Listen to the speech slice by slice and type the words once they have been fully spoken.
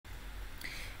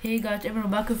Hey guys,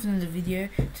 everyone, welcome to the video.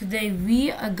 Today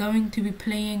we are going to be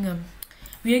playing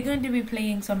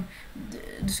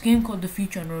this game called The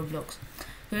Future on Roblox.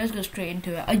 So let's go straight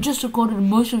into it. I just recorded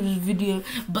most of this video,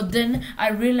 but then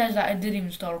I realized that I didn't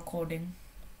even start recording.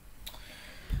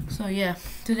 So yeah,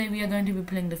 today we are going to be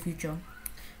playing The Future.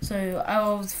 So I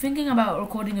was thinking about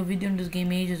recording a video on this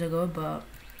game ages ago, but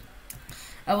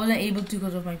I wasn't able to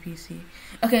because of my PC.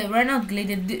 Okay, right now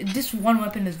this one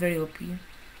weapon is very OP.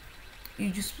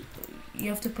 You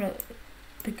have to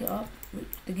pick it up.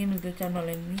 The game is glitched. I'm not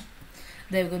letting me.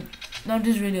 There we go. Now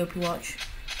this is really OP. Watch.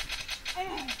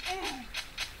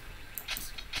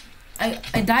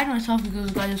 I died myself because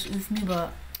the guy just oofed me,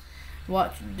 but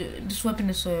watch. This weapon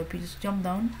is so OP. Just jump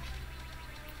down.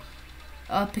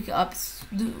 I'll pick it up.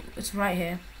 It's right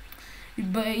here.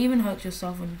 But it even hurts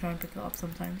yourself when you try and pick it up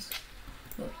sometimes.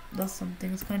 But that's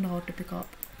something. It's kind of hard to pick up.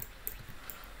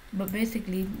 But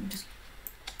basically, just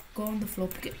go on the floor,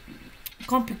 pick it. You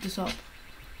can't pick this up.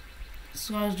 This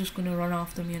guy's just gonna run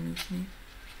after me and lose me.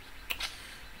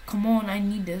 Come on, I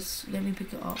need this. Let me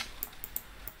pick it up.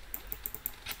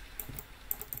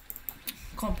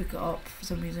 Can't pick it up for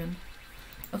some reason.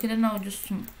 Okay, then I'll just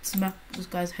smack this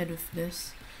guy's head with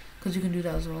this. Because you can do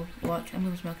that as well. Watch, I'm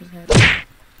gonna smack his head.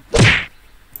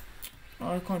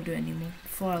 Oh, I can't do it anymore.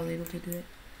 Before I was able to do it.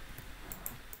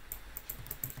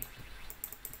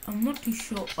 I'm not too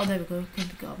sure. Oh, there we go. Can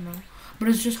pick it up now. But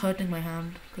it's just hurting my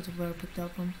hand because of where I picked it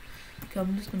up from. Okay,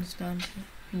 I'm just gonna stand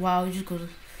here. Wow, it just goes.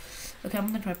 Okay, I'm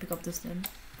gonna try to pick up this then.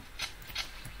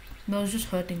 No, it's just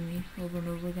hurting me over and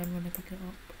over again when I pick it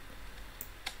up.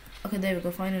 Okay, there we go.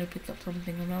 Finally picked up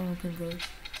something, and now I can go.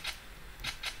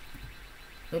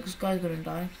 Look, this guy's gonna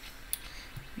die.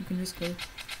 You can just go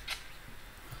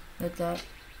like that,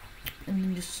 and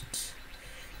then just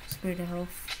spray the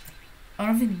health. I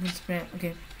don't think you can spray it.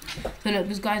 Okay. So look,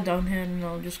 this guy's down here, and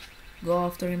I'll just go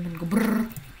after him and go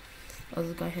brrr. Oh,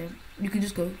 this guy here. You can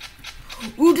just go.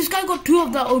 Ooh, this guy got 2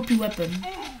 of that OP weapon.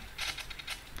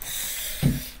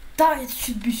 That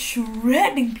should be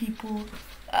shredding people.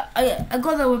 I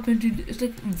got that weapon too. It's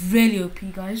like really OP,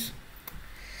 guys.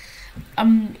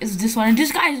 It's this one, and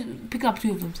this guy pick up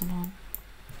 2 of them somehow.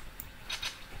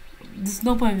 There's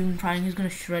no point even trying. He's gonna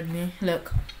shred me.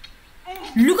 Look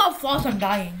how fast I'm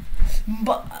dying.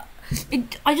 But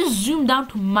I just zoomed down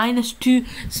to minus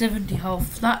 270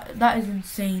 health. That is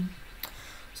insane.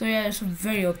 So yeah, it's a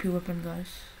very OP weapon,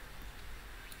 guys.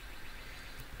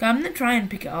 Okay, I'm gonna try and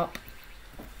pick it up.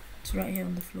 It's right here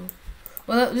on the floor.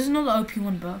 Well, this is not the OP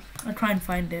one, but I'll try and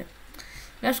find it.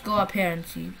 Let's go up here and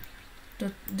see.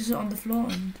 This is on the floor,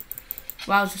 and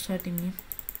wow, it's just hurting me.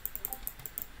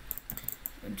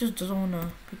 It just doesn't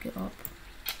wanna pick it up.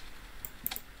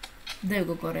 There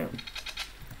we go, got it.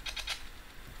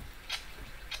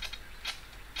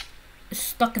 It's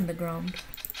stuck in the ground.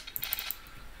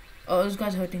 Oh, this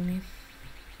guy's hurting me.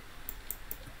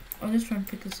 I'll just try and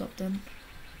pick this up then.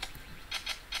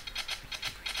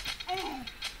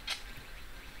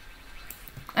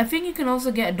 I think you can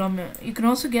also get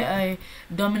a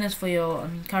dominance for your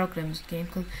character in this game.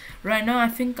 Cause right now I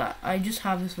think I just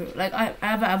have this. Like I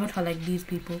have an avatar like these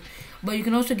people, but you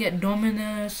can also get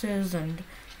dominances and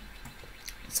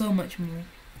so much more.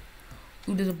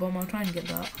 Ooh, there's a bomb. I'll try and get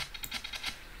that.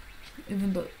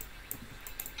 Even though.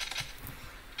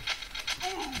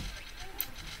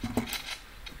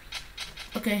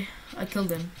 Okay, I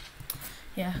killed him.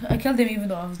 Yeah, I killed him even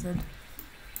though I was dead.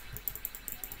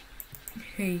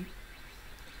 Hey,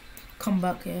 come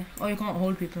back here. Oh, you can't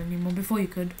hold people anymore. Before you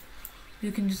could.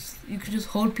 You could just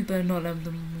hold people and not let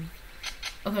them move.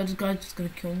 Okay, this guy's just gonna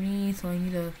kill me, so I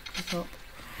need to pick up.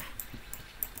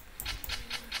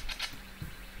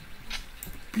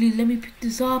 Please let me pick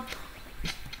this up.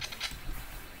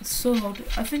 It's so hard.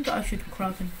 I think I should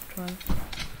crouch and try.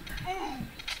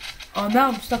 Oh, now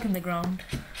I'm stuck in the ground.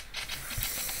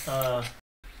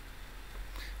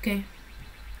 Okay.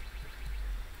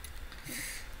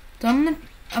 So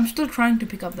I'm still trying to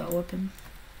pick up that weapon.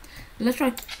 Let's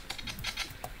try.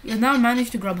 Yeah, now I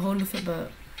managed to grab hold of it,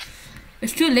 but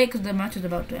it's too late because the match is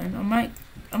about to end. I'm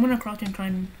gonna crouch and try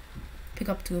and pick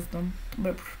up 2 of them,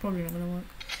 but it's probably not gonna work.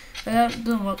 If that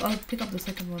doesn't work, I'll pick up the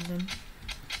second one then.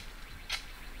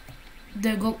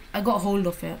 There go. I got hold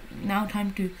of it. Now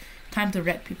time to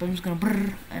wreck people. I'm just gonna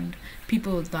brrr, and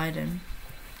people will die then.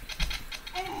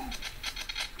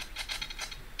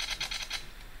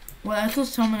 Well, I killed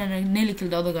someone and I nearly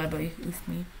killed the other guy, but he oofed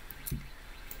me.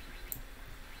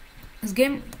 This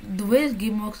game, the way this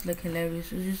game works is like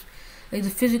hilarious. It's just like the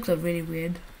physics are really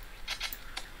weird.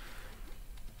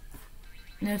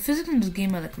 Yeah, the physics in this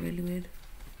game are like really weird.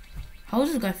 How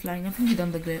is this guy flying? I think he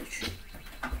done the glitch.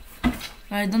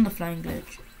 I done the flying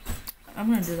glitch. I'm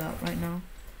gonna do that right now.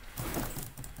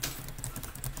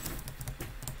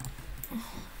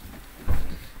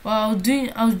 Well,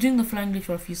 I was doing the flying glitch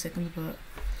for a few seconds, but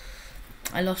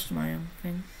I lost my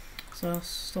thing, so I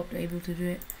stopped able to do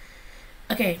it.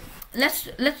 Okay, let's.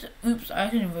 Oops, I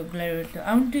didn't even glare it.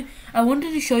 I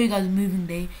wanted to show you guys moving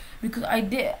day, because I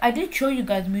did show you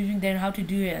guys moving day and how to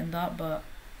do it and that, but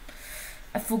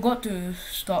I forgot to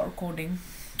start recording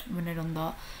when I done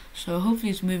that. So hopefully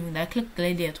it's moving day. I clicked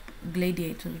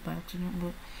gladiators by accident,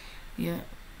 but yeah,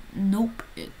 nope.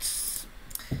 It's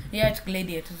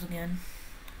gladiators again.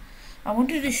 I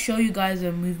wanted to show you guys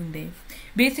a moving day.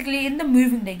 Basically, in the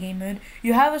moving day game mode,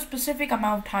 you have a specific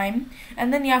amount of time,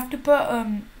 and then you have to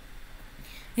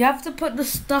put the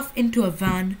stuff into a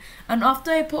van. And after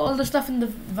I put all the stuff in the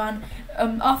van,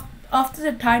 after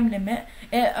the time limit,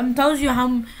 it tells you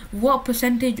what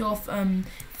percentage of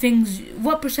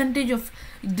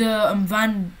the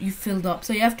van you filled up.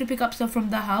 So you have to pick up stuff from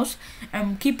the house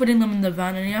and keep putting them in the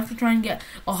van, and you have to try and get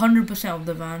 100% of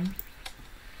the van.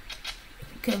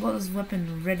 Okay, I got this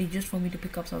weapon ready just for me to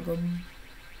pick up, so I'll go.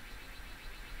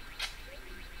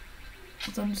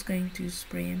 So I'm just going to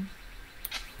spray him.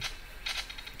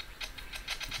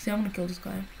 See, I'm gonna kill this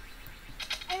guy.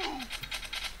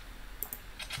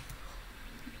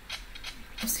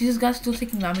 See, this guy's still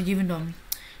taking damage even though I'm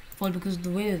full, because the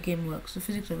way the game works, the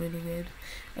physics are really weird.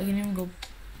 I can even go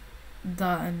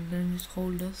that and then just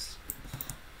hold this.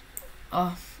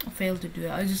 I failed to do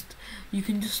it. You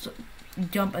can just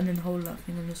jump and then hold that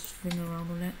thing and just swing around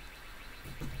on it.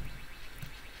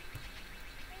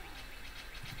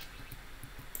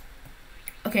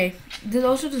 Okay, there's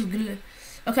also this glitch.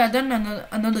 Okay, I've done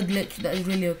another glitch that is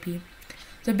really OP.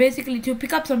 So basically, to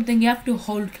pick up something, you have to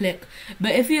hold click.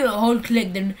 But if you hold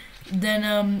click, then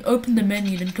open the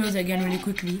menu, then close it again really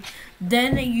quickly.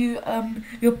 Then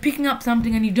you're picking up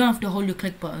something and you don't have to hold your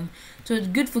click button. So it's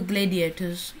good for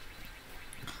gladiators.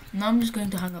 Now I'm just going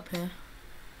to hang up here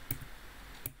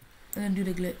and then do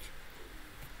the glitch.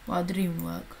 Wow, it didn't even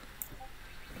work.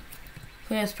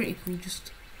 So yeah, it's pretty cool.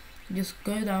 Just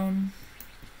go down,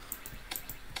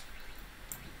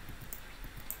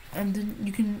 and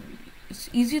then it's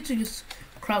easier to just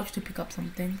crouch to pick up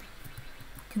something.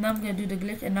 Okay, now I'm gonna do the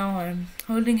glitch, and now I'm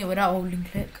holding it without holding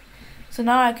click. So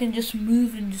now I can just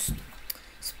move and just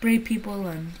spray people,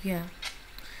 and yeah,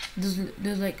 there's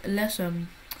like less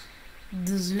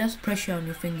pressure on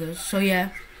your fingers. So yeah,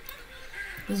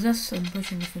 there's less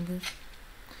pressure on your fingers.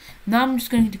 Now I'm just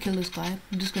going to kill this guy.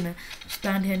 I'm just gonna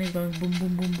stand here and he's going boom,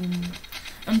 boom, boom, boom.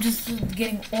 I'm just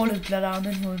getting all his blood out, and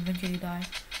then he'll eventually die.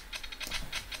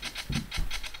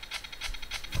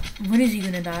 When is he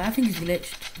gonna die? I think he's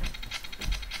glitched.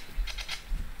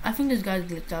 I think this guy's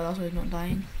glitched out, that's why he's not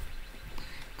dying.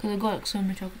 Because I got like so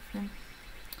much help with him.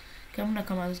 Okay, I'm gonna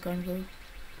come out of this guy and go.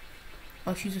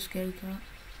 Oh, she's a scary cat.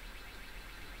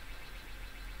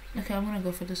 Okay, I'm gonna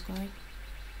go for this guy.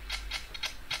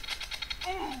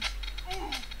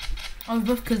 Oh, we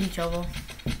both killed each other.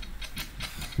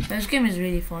 This game is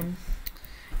really fun.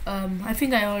 I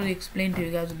think I already explained to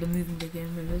you guys what the moving the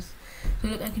game is. So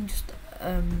look, I can just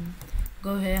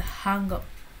go here, hang up.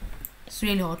 It's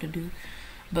really hard to do,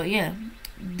 but yeah,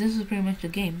 this is pretty much the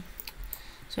game.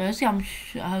 So let's see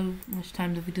how much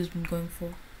time the video's been going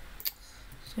for.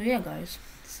 So yeah, guys,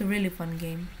 it's a really fun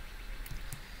game.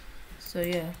 So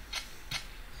yeah,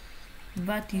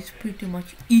 that is pretty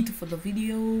much it for the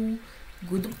video.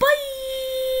 Goodbye.